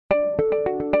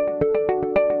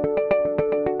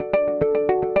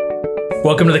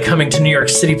Welcome to the Coming to New York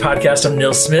City podcast. I'm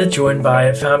Neil Smith, joined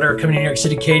by founder of Coming to New York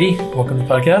City, Katie. Welcome to the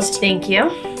podcast. Thank you.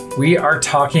 We are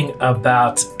talking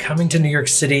about coming to New York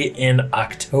City in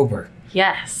October.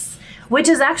 Yes, which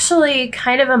is actually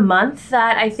kind of a month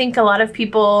that I think a lot of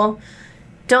people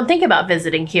don't think about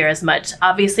visiting here as much.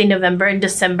 Obviously, November and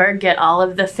December get all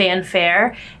of the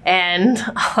fanfare and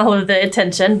all of the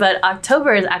attention, but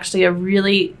October is actually a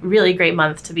really, really great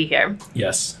month to be here.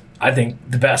 Yes, I think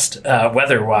the best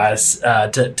weather-wise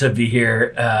to be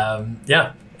here.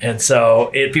 Yeah, and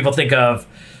so people think of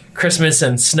Christmas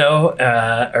and snow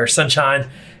or sunshine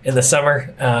in the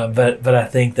summer, but I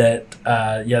think that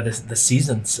the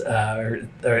seasons are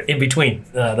in between.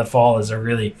 The fall is a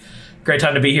really great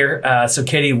time to be here. So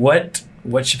Katie, what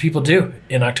should people do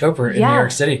in October in New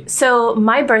York City? So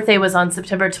my birthday was on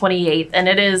September 28th, and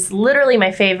it is literally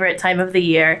my favorite time of the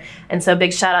year. And so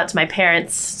big shout out to my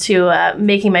parents to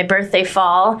making my birthday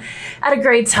fall at a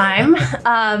great time.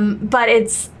 But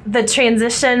it's the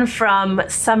transition from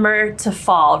summer to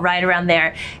fall right around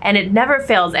there. And it never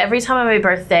fails. Every time on my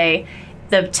birthday,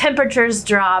 the temperatures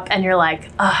drop and you're like,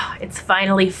 oh, it's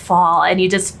finally fall, and you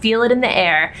just feel it in the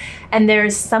air. And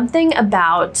there's something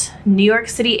about New York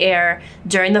City air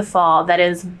during the fall that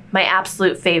is my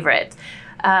absolute favorite.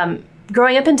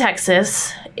 Growing up in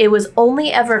Texas, it was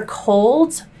only ever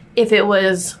cold if it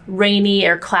was rainy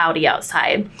or cloudy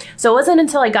outside. So it wasn't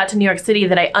until I got to New York City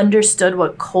that I understood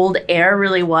what cold air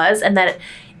really was, and that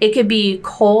it could be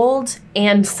cold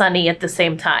and sunny at the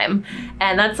same time.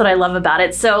 And that's what I love about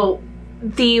it. So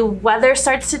the weather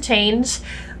starts to change.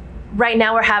 Right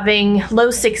now we're having low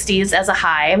 60s as a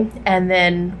high, and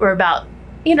then we're about,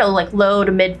 like low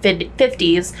to mid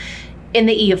 50s in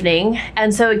the evening.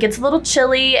 And so it gets a little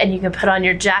chilly, and you can put on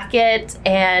your jacket.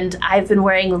 And I've been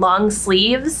wearing long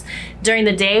sleeves during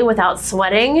the day without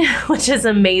sweating, which is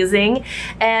amazing.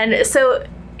 And so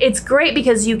it's great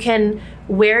because you can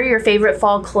wear your favorite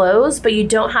fall clothes, but you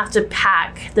don't have to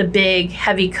pack the big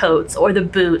heavy coats or the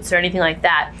boots or anything like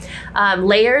that.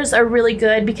 Layers are really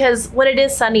good because when it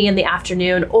is sunny in the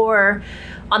afternoon or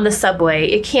on the subway,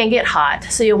 it can get hot.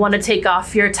 So you'll want to take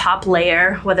off your top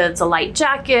layer, whether it's a light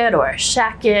jacket or a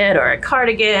shacket or a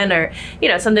cardigan or,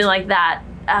 something like that.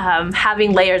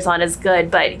 Having layers on is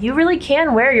good, but you really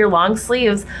can wear your long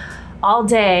sleeves all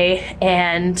day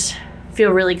and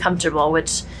feel really comfortable,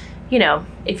 which,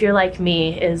 if you're like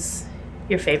me, is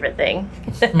your favorite thing.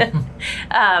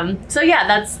 So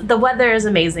the weather is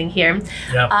amazing here.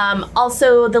 Yeah.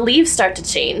 Also, the leaves start to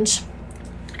change,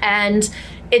 and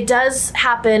it does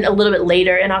happen a little bit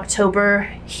later in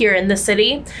October here in the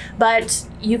city, but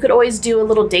you could always do a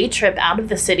little day trip out of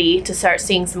the city to start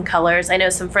seeing some colors. I know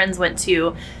some friends went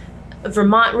to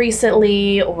Vermont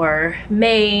recently or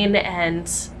Maine and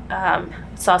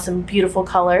saw some beautiful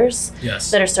colors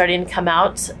that are starting to come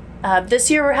out. This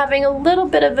year we're having a little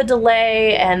bit of a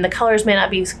delay, and the colors may not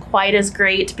be quite as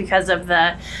great because of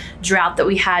the drought that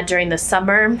we had during the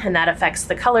summer, and that affects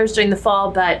the colors during the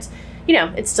fall, but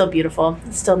it's still beautiful.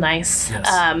 It's still nice. Yes.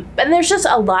 And there's just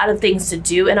a lot of things to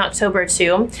do in October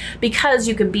too, because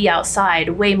you can be outside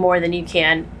way more than you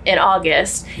can in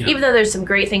August. Yeah. Even though there's some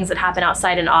great things that happen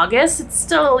outside in August, it's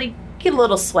still get a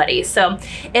little sweaty. So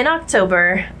in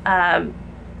October,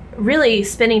 really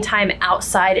spending time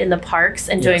outside in the parks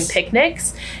and doing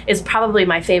picnics is probably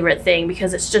my favorite thing,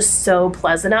 because it's just so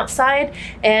pleasant outside,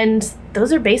 and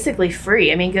those are basically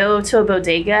free. I mean, go to a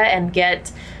bodega and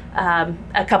get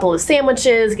a couple of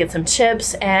sandwiches, get some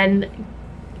chips, and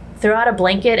throw out a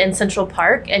blanket in Central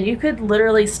Park, and you could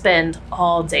literally spend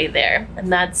all day there, and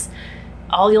that's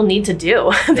all you'll need to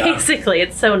do. Basically,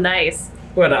 it's so nice.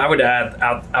 Well, I would add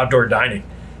outdoor dining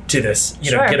to this.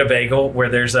 Get a bagel where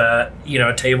there's a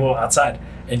table outside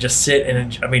and just sit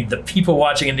and the people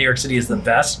watching in New York City is the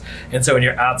best. And so when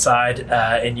you're outside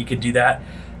and you could do that,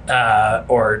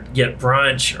 or get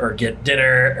brunch or get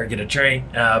dinner or get a drink,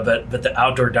 but the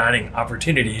outdoor dining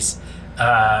opportunities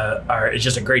it's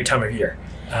just a great time of year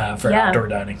for outdoor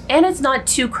dining. And it's not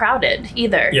too crowded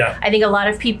either. Yeah. I think a lot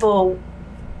of people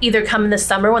either come in the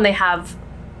summer when they have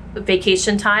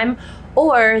vacation time,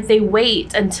 or they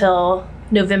wait until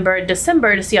November and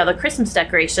December to see all the Christmas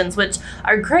decorations, which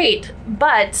are great,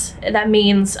 but that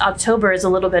means October is a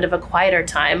little bit of a quieter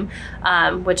time,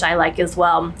 which I like as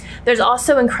well. There's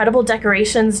also incredible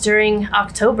decorations during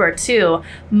October too,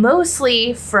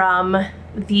 mostly from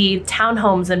the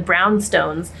townhomes and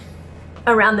brownstones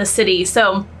around the city.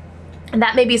 So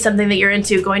that may be something that you're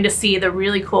into, going to see the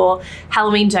really cool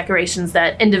Halloween decorations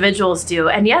that individuals do.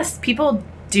 And yes, people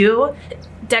do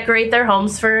decorate their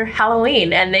homes for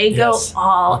Halloween, and they go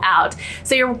all out.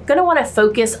 So you're going to want to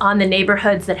focus on the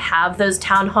neighborhoods that have those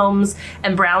townhomes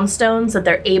and brownstones that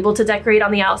they're able to decorate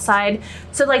on the outside.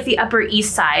 So like the Upper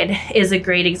East Side is a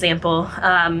great example.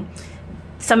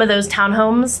 Some of those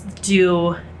townhomes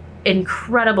do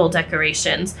incredible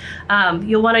decorations.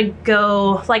 You'll want to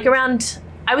go like around,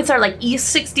 I would start like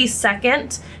East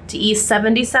 62nd to East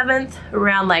 77th,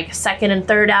 around like 2nd and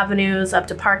 3rd Avenues up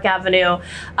to Park Avenue.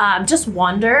 Just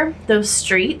wander those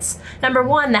streets. Number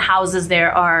one, the houses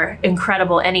there are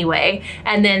incredible anyway.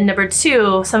 And then number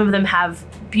two, some of them have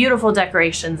beautiful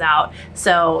decorations out.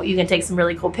 So you can take some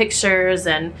really cool pictures,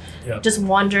 and just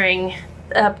wandering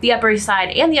up the Upper East Side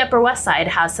and the Upper West Side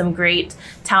has some great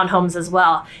townhomes as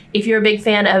well. If you're a big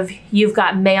fan of You've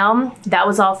Got Mail, that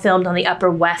was all filmed on the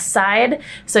Upper West Side,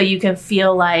 so you can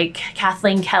feel like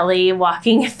Kathleen Kelly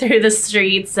walking through the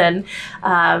streets, and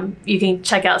you can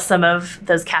check out some of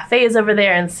those cafes over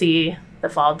there and see the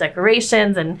fall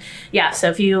decorations. And so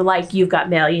if you like You've Got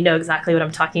Mail, you know exactly what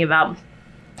I'm talking about.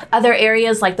 Other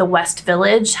areas like the West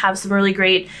Village have some really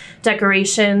great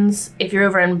decorations. If you're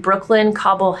over in Brooklyn,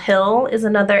 Cobble Hill is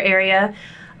another area.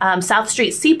 South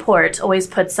Street Seaport always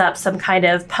puts up some kind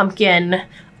of pumpkin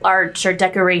arch or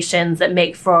decorations that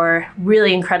make for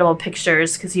really incredible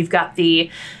pictures, because you've got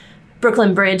the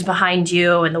Brooklyn Bridge behind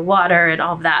you and the water and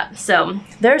all of that. So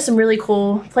there are some really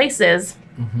cool places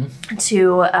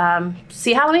to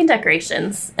see Halloween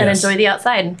decorations and enjoy the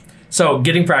outside. So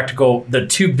getting practical, the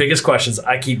two biggest questions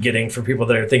I keep getting from people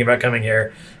that are thinking about coming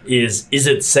here is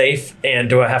it safe, and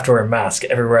do I have to wear a mask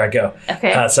everywhere I go?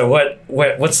 Okay. So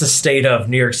what's the state of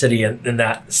New York City in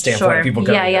that standpoint? Sure. People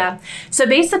coming here? So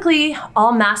basically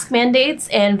all mask mandates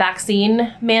and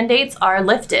vaccine mandates are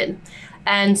lifted.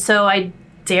 And so I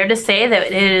dare to say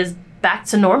that it is back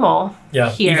to normal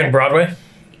here. Even Broadway?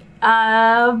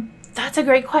 That's a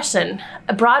great question.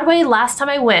 Broadway, last time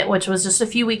I went, which was just a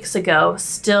few weeks ago,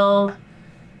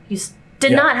 you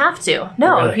did not have to.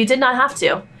 No, really? You did not have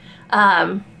to.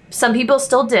 Some people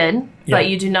still did, but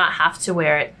you do not have to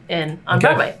wear it on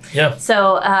Broadway. Yeah.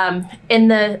 So in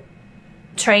the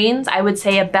trains, I would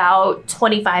say about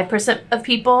 25% of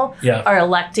people are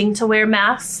electing to wear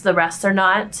masks. The rest are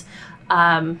not.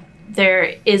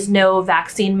 There is no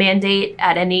vaccine mandate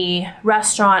at any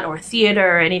restaurant or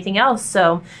theater or anything else.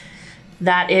 So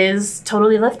that is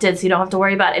totally lifted. So you don't have to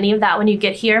worry about any of that when you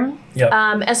get here. Yep.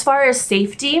 As far as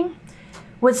safety,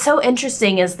 what's so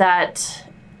interesting is that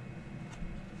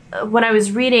when I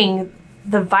was reading,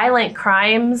 the violent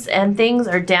crimes and things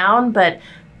are down, but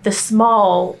the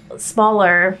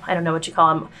smaller, I don't know what you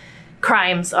call them,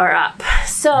 crimes are up.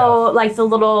 So like the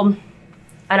little,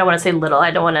 I don't want to say little, I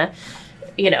don't want to,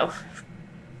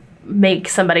 make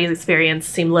somebody's experience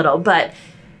seem little, but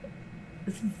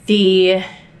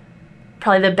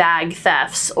probably the bag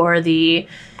thefts or those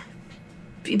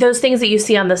things that you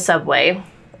see on the subway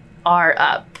are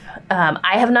up.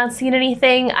 I have not seen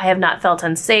anything. I have not felt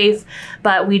unsafe,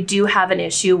 but we do have an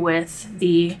issue with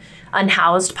the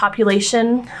unhoused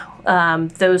population,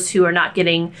 those who are not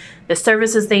getting the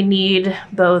services they need,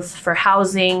 both for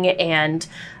housing and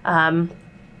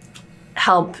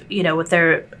help, with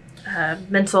their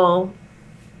mental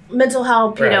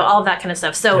help, all of that kind of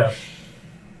stuff. So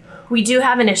we do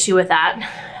have an issue with that,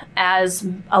 as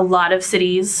a lot of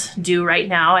cities do right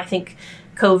now. I think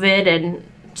COVID and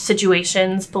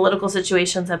political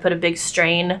situations have put a big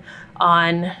strain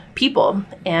on people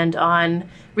and on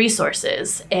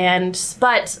resources.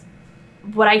 But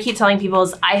what I keep telling people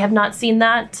is I have not seen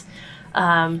that.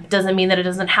 Doesn't mean that it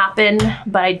doesn't happen,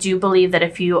 but I do believe that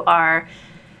if you are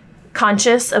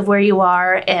conscious of where you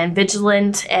are and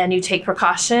vigilant and you take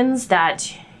precautions,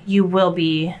 that you will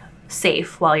be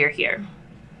safe while you're here.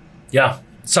 Yeah.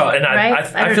 So, and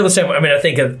right? I feel the same. I mean, I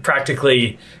think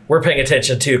practically we're paying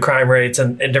attention to crime rates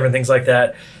and different things like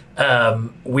that.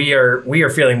 We are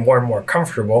feeling more and more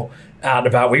comfortable out and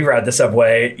about. We ride the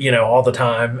subway, all the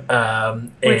time.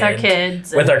 With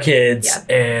our kids.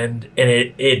 And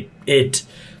it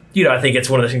I think it's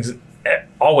one of the things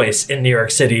always in New York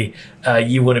City,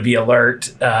 you want to be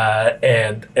alert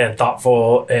and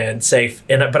thoughtful and safe.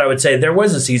 But I would say there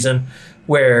was a season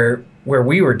where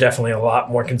we were definitely a lot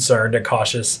more concerned and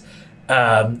cautious.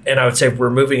 And I would say we're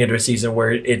moving into a season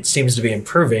where it seems to be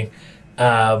improving.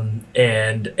 And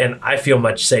I feel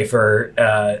much safer.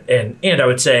 And I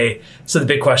would say, so the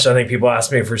big question I think people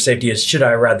ask me for safety is, should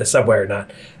I ride the subway or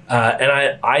not?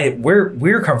 And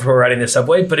we're comfortable riding the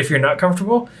subway, but if you're not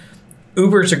comfortable,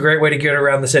 Uber is a great way to get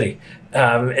around the city.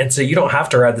 And so you don't have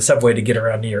to ride the subway to get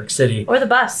around New York City. Or the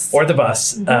bus.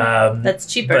 Mm-hmm. That's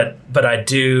cheaper. But I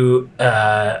do,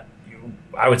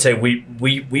 I would say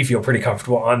we feel pretty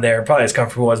comfortable on there, probably as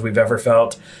comfortable as we've ever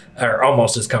felt, or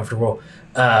almost as comfortable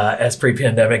as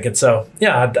pre-pandemic. And so,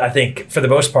 yeah, I think for the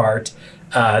most part,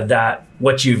 that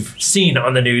what you've seen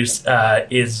on the news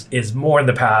is more in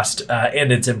the past,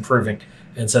 and it's improving.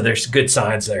 And so there's good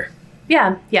signs there.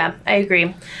 Yeah, I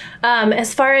agree.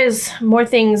 As far as more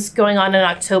things going on in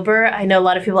October, I know a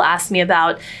lot of people ask me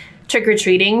about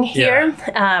trick-or-treating here.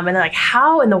 And they're like,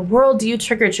 how in the world do you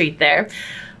trick-or-treat there?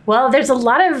 Well, there's a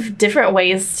lot of different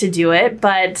ways to do it,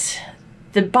 but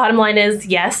the bottom line is,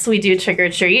 yes, we do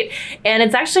trick-or-treat. And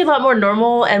it's actually a lot more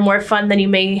normal and more fun than you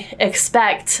may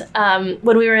expect.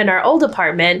 When we were in our old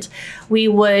apartment, we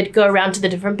would go around to the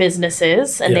different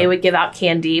businesses and they would give out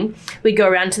candy. We'd go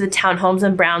around to the townhomes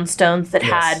and brownstones that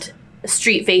had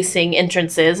street-facing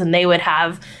entrances, and they would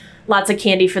have lots of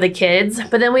candy for the kids.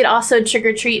 But then we'd also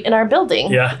trick-or-treat in our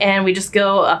building. And we just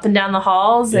go up and down the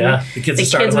halls. And the kids would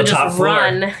start on the top floor.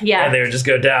 Run. And they would just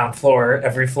go down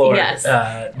every floor.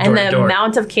 And the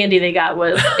amount of candy they got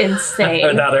was insane.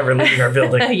 Without ever leaving our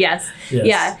building. Yes.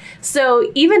 Yeah.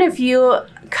 So even if you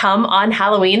come on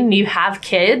Halloween and you have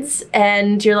kids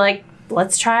and you're like,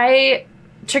 let's try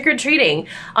trick-or-treating.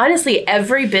 Honestly,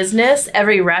 every business,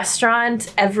 every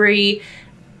restaurant, every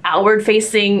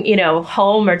outward-facing,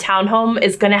 home or townhome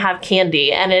is going to have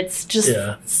candy, and it's just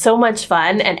so much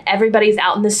fun. And everybody's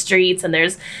out in the streets, and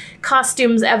there's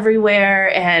costumes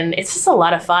everywhere, and it's just a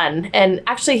lot of fun. And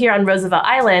actually, here on Roosevelt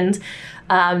Island,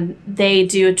 they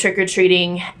do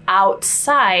trick-or-treating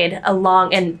outside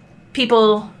and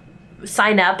people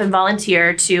sign up and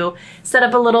volunteer to set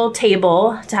up a little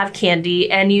table to have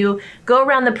candy, and you go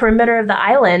around the perimeter of the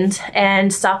island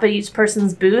and stop at each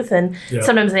person's booth, and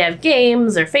sometimes they have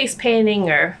games or face painting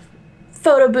or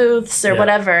photo booths or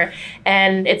whatever,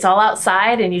 and it's all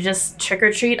outside, and you just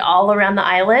trick-or-treat all around the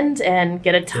island and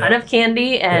get a ton of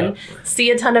candy and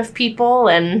see a ton of people,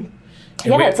 and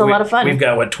it's a lot of fun. We've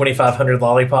got, 2,500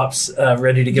 lollipops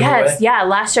ready to give away? Yeah.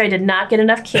 Last year I did not get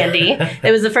enough candy.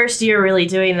 It was the first year really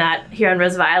doing that here on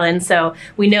Roosevelt Island. So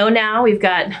we know now we've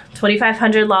got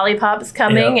 2,500 lollipops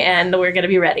coming, and we're going to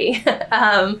be ready.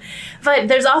 But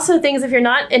there's also things, if you're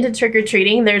not into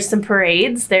trick-or-treating, there's some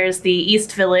parades. There's the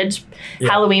East Village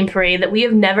Halloween parade that we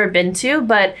have never been to,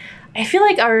 but I feel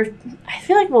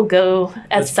like we'll go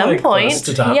at some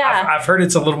point. I've heard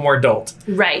it's a little more adult.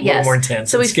 Right. A little more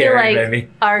intense. So we scary, feel like maybe.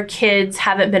 Our kids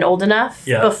haven't been old enough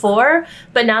before,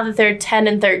 but now that they're 10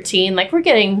 and 13, we're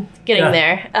getting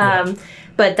there.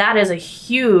 But that is a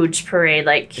huge parade,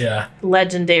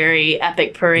 legendary,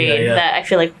 epic parade that I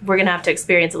feel like we're going to have to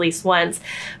experience at least once.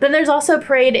 Then there's also a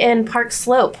parade in Park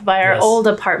Slope by our old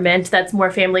apartment that's more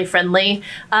family friendly.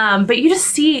 But you just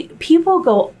see people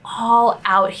go all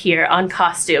out here on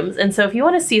costumes. And so if you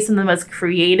want to see some of the most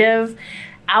creative,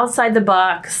 outside the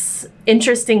box,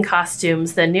 interesting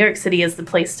costumes, then New York City is the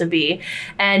place to be.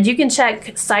 And you can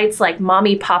check sites like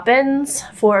Mommy Poppins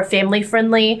for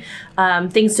family-friendly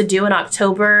things to do in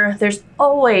October. There's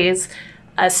always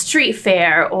a street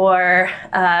fair or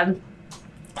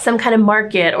some kind of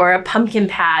market or a pumpkin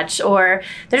patch, or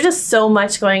there's just so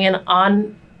much going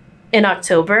on in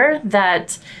October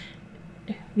that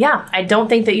I don't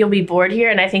think that you'll be bored here,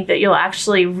 and I think that you'll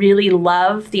actually really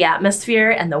love the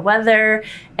atmosphere and the weather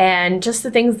and just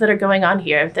the things that are going on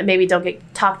here that maybe don't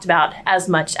get talked about as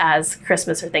much as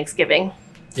Christmas or Thanksgiving.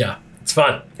 Yeah, it's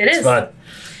fun. It's fun.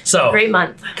 So great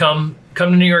month. Come to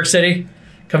New York City.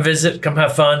 Come visit. Come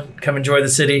have fun. Come enjoy the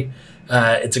city.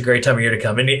 It's a great time of year to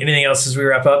come. Anything else as we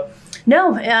wrap up?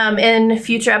 No. In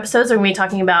future episodes, we're going to be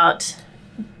talking about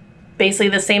basically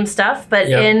the same stuff, but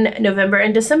in November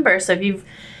and December. So if you've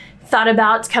thought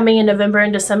about coming in November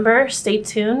and December, stay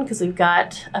tuned because we've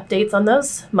got updates on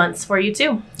those months for you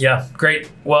too. Yeah,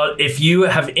 great. Well, if you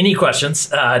have any questions,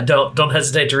 don't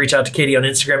hesitate to reach out to Katie on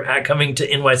Instagram at Coming to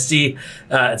NYC.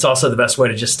 It's also the best way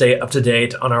to just stay up to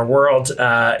date on our world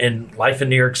and life in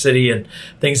New York City and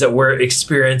things that we're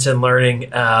experiencing and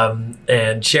learning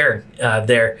and sharing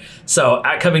there. So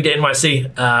at Coming to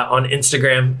NYC on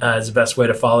Instagram is the best way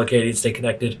to follow Katie and stay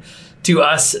connected to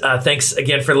us. Thanks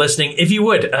again for listening. If you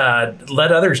would,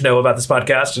 let others know about this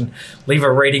podcast and leave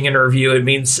a rating and a review. It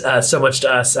means so much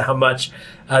to us how much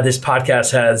this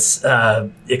podcast has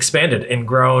expanded and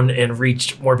grown and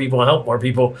reached more people and helped more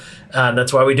people. And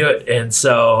that's why we do it. And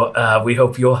so we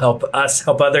hope you'll help us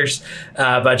help others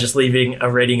by just leaving a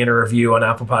rating and a review on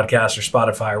Apple Podcasts or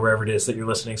Spotify or wherever it is that you're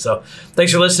listening. So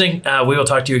thanks for listening. We will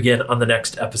talk to you again on the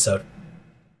next episode.